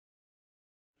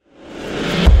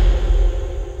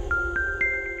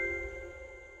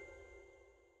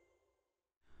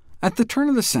At the turn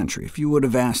of the century, if you would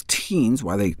have asked teens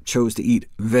why they chose to eat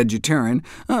vegetarian,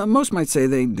 most might say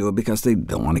they do it because they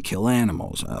don't want to kill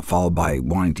animals, followed by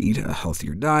wanting to eat a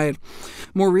healthier diet.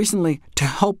 More recently, to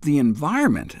help the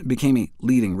environment became a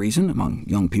leading reason among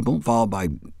young people, followed by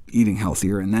eating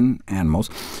healthier and then animals.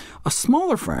 A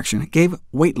smaller fraction gave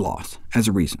weight loss as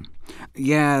a reason.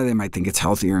 Yeah, they might think it's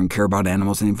healthier and care about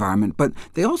animals and the environment, but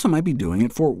they also might be doing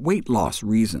it for weight loss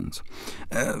reasons.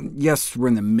 Yes, we're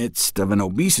in the midst of an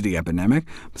obesity epidemic,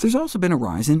 but there's also been a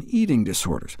rise in eating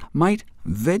disorders. Might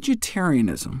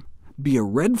vegetarianism be a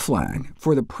red flag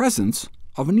for the presence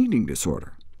of an eating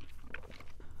disorder?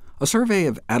 A survey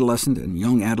of adolescent and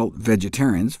young adult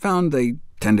vegetarians found they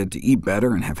tended to eat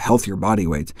better and have healthier body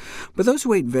weights, but those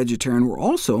who ate vegetarian were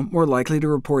also more likely to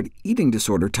report eating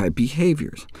disorder-type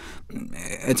behaviors.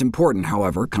 It's important,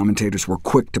 however, commentators were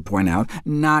quick to point out,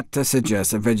 not to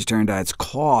suggest that vegetarian diets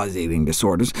cause eating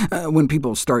disorders. When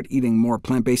people start eating more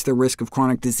plant-based, the risk of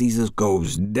chronic diseases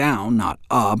goes down, not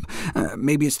up.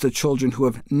 Maybe it's the children who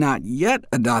have not yet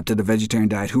adopted a vegetarian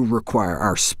diet who require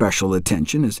our special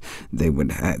attention, as they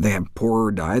have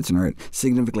poorer diets and are at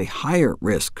significantly higher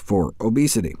risk for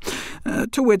obesity.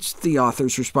 To which the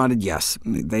authors responded, yes,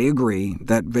 they agree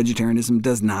that vegetarianism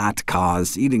does not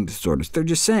cause eating disorders. They're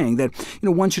just saying that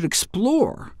one should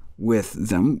explore with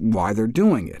them why they're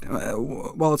doing it.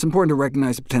 While it's important to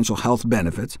recognize the potential health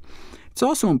benefits, it's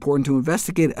also important to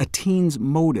investigate a teen's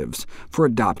motives for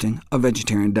adopting a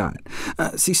vegetarian diet.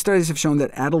 Studies have shown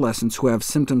that adolescents who have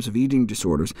symptoms of eating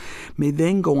disorders may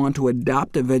then go on to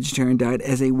adopt a vegetarian diet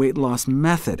as a weight loss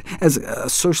method, as a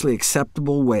socially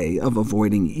acceptable way of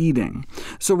avoiding eating.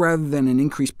 So rather than an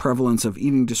increased prevalence of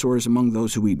eating disorders among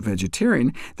those who eat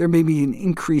vegetarian, there may be an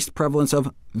increased prevalence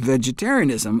of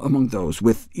vegetarianism among those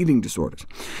with eating disorders.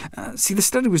 The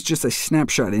study was just a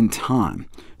snapshot in time,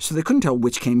 so they couldn't tell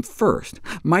which came first.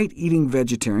 Might eating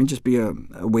vegetarian just be a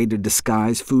way to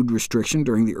disguise food restriction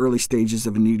during the early stages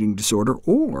of an eating disorder,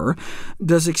 or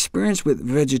does experience with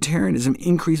vegetarianism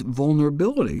increase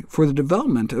vulnerability for the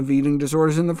development of eating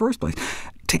disorders in the first place?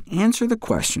 To answer the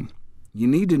question, you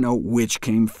need to know which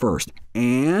came first,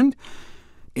 and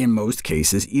in most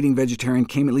cases, eating vegetarian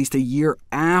came at least a year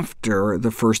after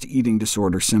the first eating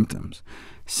disorder symptoms.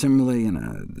 Similarly, in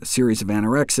a series of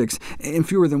anorexics, in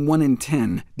fewer than 1 in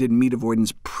 10 did meat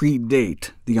avoidance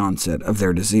predate the onset of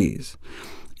their disease.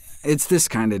 It's this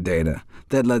kind of data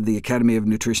that led the Academy of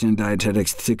Nutrition and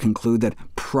Dietetics to conclude that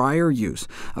prior use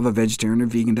of a vegetarian or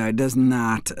vegan diet does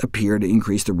not appear to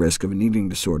increase the risk of an eating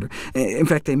disorder. In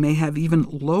fact, they may have even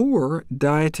lower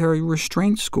dietary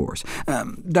restraint scores.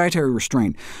 Dietary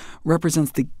restraint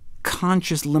represents the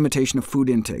conscious limitation of food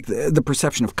intake, the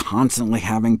perception of constantly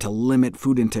having to limit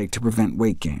food intake to prevent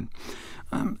weight gain.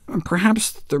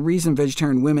 Perhaps the reason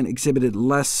vegetarian women exhibited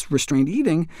less restrained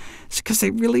eating is because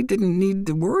they really didn't need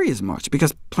to worry as much,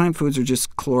 because plant foods are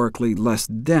just calorically less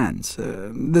dense.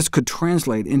 This could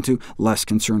translate into less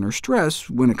concern or stress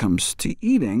when it comes to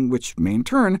eating, which may in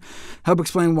turn help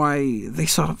explain why they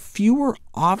saw fewer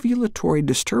ovulatory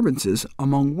disturbances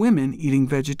among women eating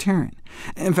vegetarian.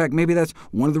 In fact, maybe that's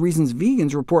one of the reasons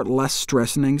vegans report less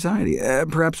stress and anxiety.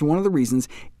 Perhaps one of the reasons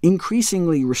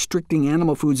increasingly restricting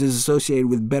animal foods is associated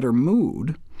with better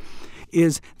mood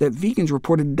is that vegans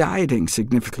reported dieting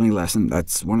significantly less, and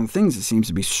that's one of the things that seems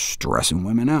to be stressing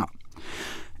women out.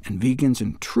 And vegans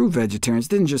and true vegetarians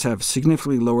didn't just have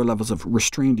significantly lower levels of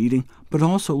restrained eating, but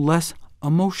also less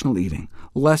emotional eating,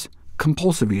 less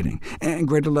compulsive eating, and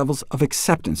greater levels of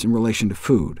acceptance in relation to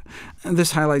food. And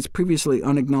this highlights previously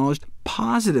unacknowledged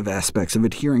positive aspects of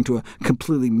adhering to a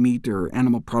completely meat or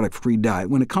animal product-free diet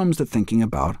when it comes to thinking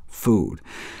about food.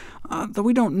 Though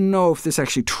we don't know if this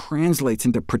actually translates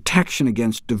into protection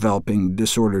against developing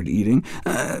disordered eating,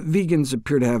 vegans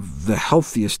appear to have the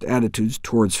healthiest attitudes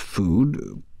towards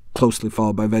food, closely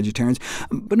followed by vegetarians,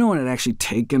 but no one had actually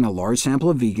taken a large sample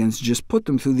of vegans, just put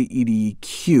them through the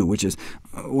EDQ, which is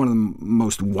one of the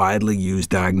most widely used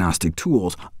diagnostic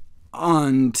tools,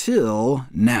 until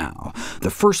now.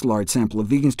 The first large sample of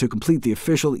vegans to complete the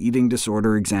official eating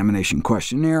disorder examination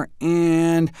questionnaire,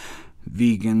 and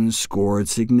vegans scored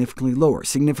significantly lower,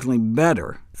 significantly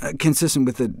better, consistent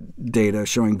with the data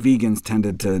showing vegans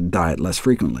tended to diet less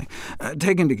frequently.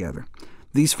 Taken together,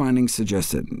 these findings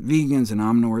suggest that vegans and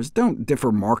omnivores don't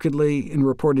differ markedly in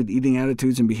reported eating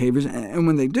attitudes and behaviors, and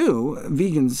when they do,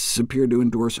 vegans appear to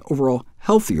endorse overall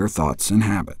healthier thoughts and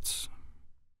habits.